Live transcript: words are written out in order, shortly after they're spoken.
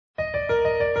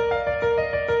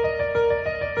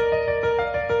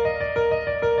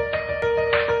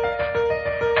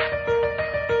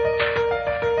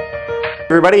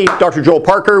Everybody, Dr. Joel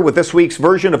Parker with this week's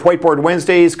version of Whiteboard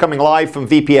Wednesdays, coming live from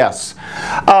VPS.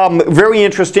 Very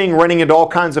interesting, running into all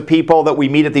kinds of people that we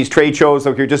meet at these trade shows,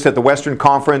 like you're just at the Western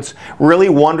Conference. Really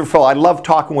wonderful. I love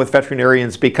talking with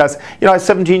veterinarians because, I have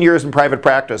 17 years in private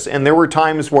practice, and there were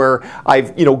times where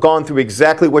I've, gone through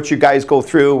exactly what you guys go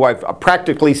through. I've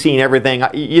practically seen everything.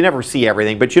 You never see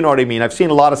everything, but you know what I mean. I've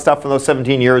seen a lot of stuff in those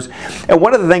 17 years. And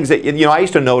one of the things that, I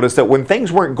used to notice that when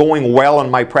things weren't going well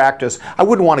in my practice, I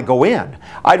wouldn't want to go in.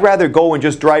 I'd rather go and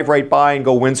just drive right by and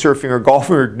go windsurfing or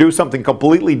golfing or do something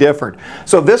completely different.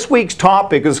 So this week's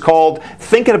topic is called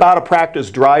Thinking About a Practice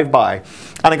Drive-By.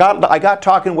 And I got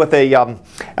talking with an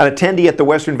attendee at the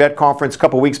Western Vet Conference a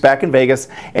couple weeks back in Vegas,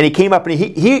 and he came up and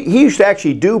he used to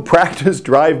actually do practice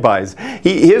drive-bys.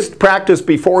 His practice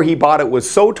before he bought it was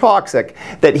so toxic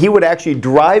that he would actually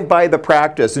drive by the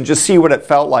practice and just see what it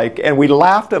felt like. And we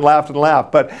laughed and laughed and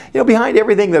laughed. But behind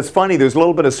everything that's funny, there's a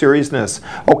little bit of seriousness.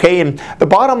 Okay, and the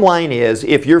bottom line is,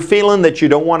 if you're feeling that you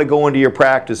don't want to go into your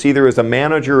practice, either as a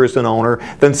manager or as an owner,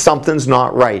 then something's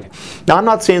not right. Now, I'm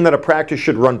not saying that a practice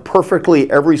should run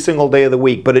perfectly every single day of the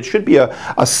week, but it should be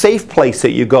a safe place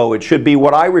that you go. It should be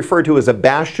what I refer to as a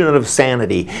bastion of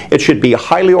sanity. It should be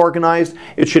highly organized.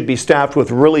 It should be staffed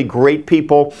with really great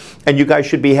people, and you guys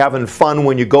should be having fun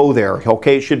when you go there.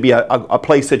 Okay, it should be a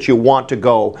place that you want to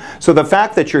go. So the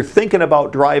fact that you're thinking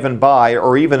about driving by,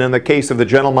 or even in the case of the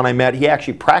gentleman I met, he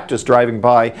actually practiced driving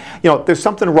by, there's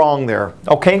something wrong there.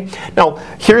 Okay, now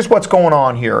here's what's going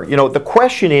on here. The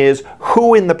question is,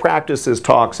 who in the practice is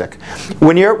toxic?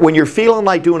 When you're feeling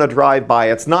like doing a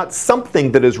drive-by, it's not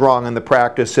something that is wrong in the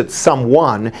practice, it's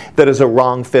someone that is a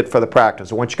wrong fit for the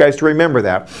practice. I want you guys to remember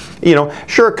that.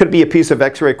 Sure, it could be a piece of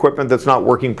x-ray equipment that's not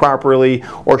working properly,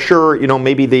 or sure,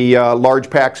 maybe the large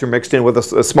packs are mixed in with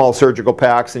a small surgical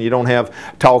packs and you don't have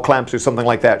towel clamps or something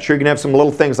like that. Sure, you can have some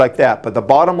little things like that, but the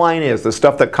bottom line is, the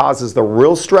stuff that causes the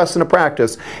real stress in a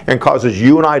practice and causes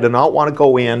you and I to not want to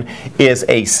go in is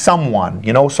a someone,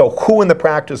 so who in the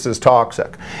practice is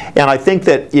toxic? And I think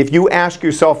that if you ask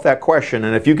yourself that question,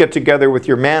 and if you get together with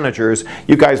your managers,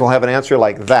 you guys will have an answer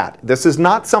like that. This is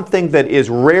not something that is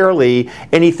rarely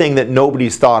anything that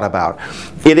nobody's thought about.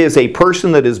 It is a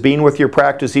person that has been with your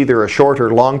practice either a short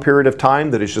or long period of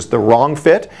time that is just the wrong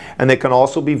fit, and they can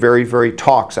also be very, very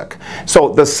toxic. So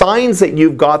the signs that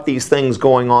you've got these things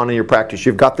going on in your practice,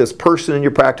 you've got this person in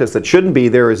your practice that shouldn't be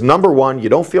there, is number one, you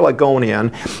don't feel like going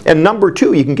in, and number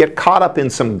two, you can get caught up in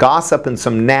some gossip and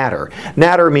some natter.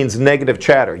 Natter means negative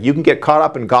chatter. You can get caught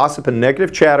up in gossip and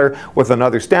negative chatter with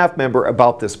another staff member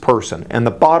about this person. And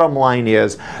the bottom line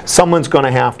is, someone's going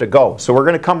to have to go. So we're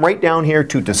going to come right down here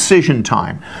to decision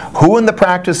time. Who in the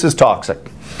practice is toxic?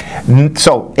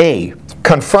 So A,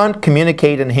 confront,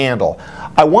 communicate, and handle.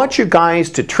 I want you guys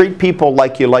to treat people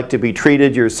like you like to be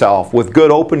treated yourself, with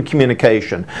good open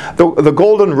communication. The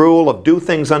golden rule of do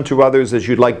things unto others as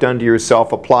you'd like done to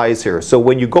yourself applies here. So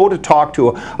when you go to talk to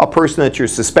a person that you're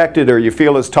suspected or you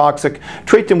feel is toxic,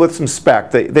 treat them with some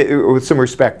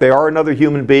respect. They are another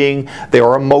human being. They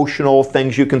are emotional.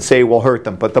 Things you can say will hurt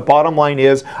them. But the bottom line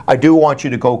is, I do want you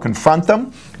to go confront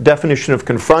them. Definition of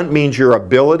confront means your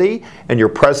ability and your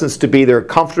presence to be there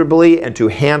comfortably and to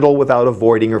handle without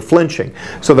avoiding or flinching.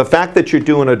 So the fact that you're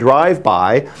doing a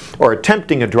drive-by or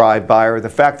attempting a drive-by, or the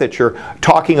fact that you're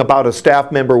talking about a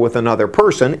staff member with another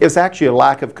person, is actually a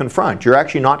lack of confront. You're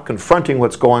actually not confronting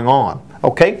what's going on.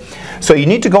 Okay? So you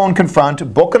need to go and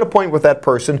confront, book an appointment with that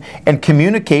person, and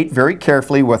communicate very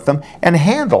carefully with them, and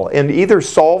handle and either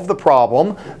solve the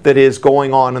problem that is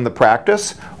going on in the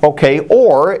practice, okay,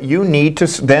 or you need to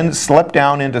then slip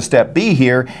down into step B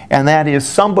here, and that is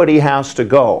somebody has to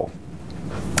go.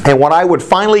 And when I would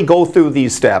finally go through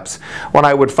these steps, when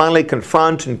I would finally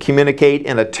confront and communicate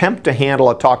and attempt to handle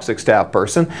a toxic staff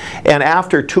person, and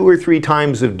after 2 or 3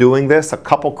 times of doing this, a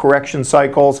couple correction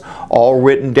cycles, all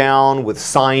written down with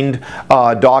signed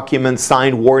documents,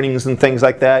 signed warnings and things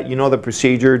like that, you know the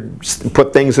procedure,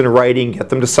 put things in writing, get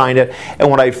them to sign it. And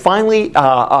when I finally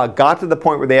got to the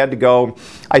point where they had to go,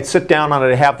 I'd sit down and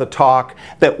I'd have the talk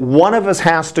that one of us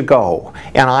has to go,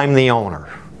 and I'm the owner.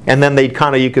 And then they'd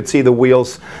you could see the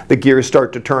wheels, the gears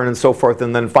start to turn and so forth,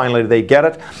 and then finally they get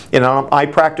it. I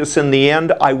practice in the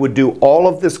end, I would do all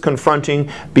of this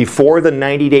confronting before the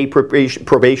 90-day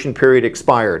probation period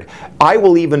expired. I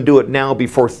will even do it now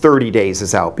before 30 days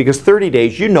is out, because 30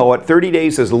 days, you know it, 30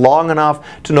 days is long enough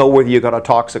to know whether you got a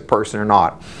toxic person or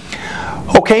not.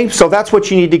 Okay, so that's what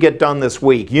you need to get done this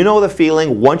week. You know the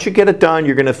feeling, once you get it done,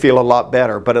 you're going to feel a lot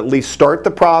better, but at least start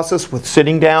the process with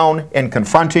sitting down and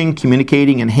confronting,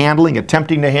 communicating, and handling,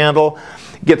 attempting to handle.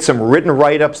 Get some written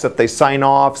write-ups that they sign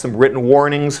off, some written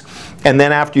warnings, And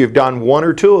then after you've done 1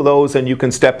 or 2 of those, then you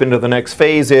can step into the next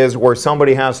phase is where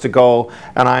somebody has to go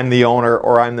and I'm the owner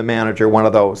or I'm the manager, one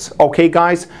of those. Okay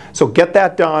guys, so get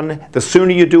that done. The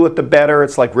sooner you do it, the better.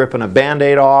 It's like ripping a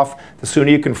Band-Aid off. The sooner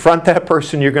you confront that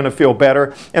person, you're going to feel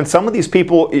better. And some of these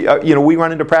people, you know, we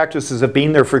run into practices have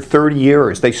been there for 30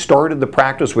 years. They started the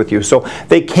practice with you, so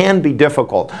they can be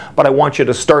difficult. But I want you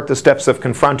to start the steps of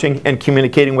confronting and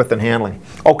communicating with and handling.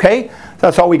 Okay?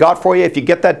 That's all we got for you. If you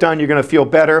get that done, you're going to feel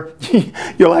better.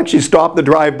 You'll actually stop the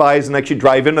drive-bys and actually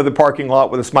drive into the parking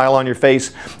lot with a smile on your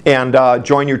face and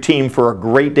join your team for a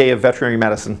great day of veterinary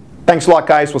medicine. Thanks a lot,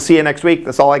 guys. We'll see you next week.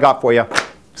 That's all I got for you.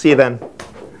 See you then.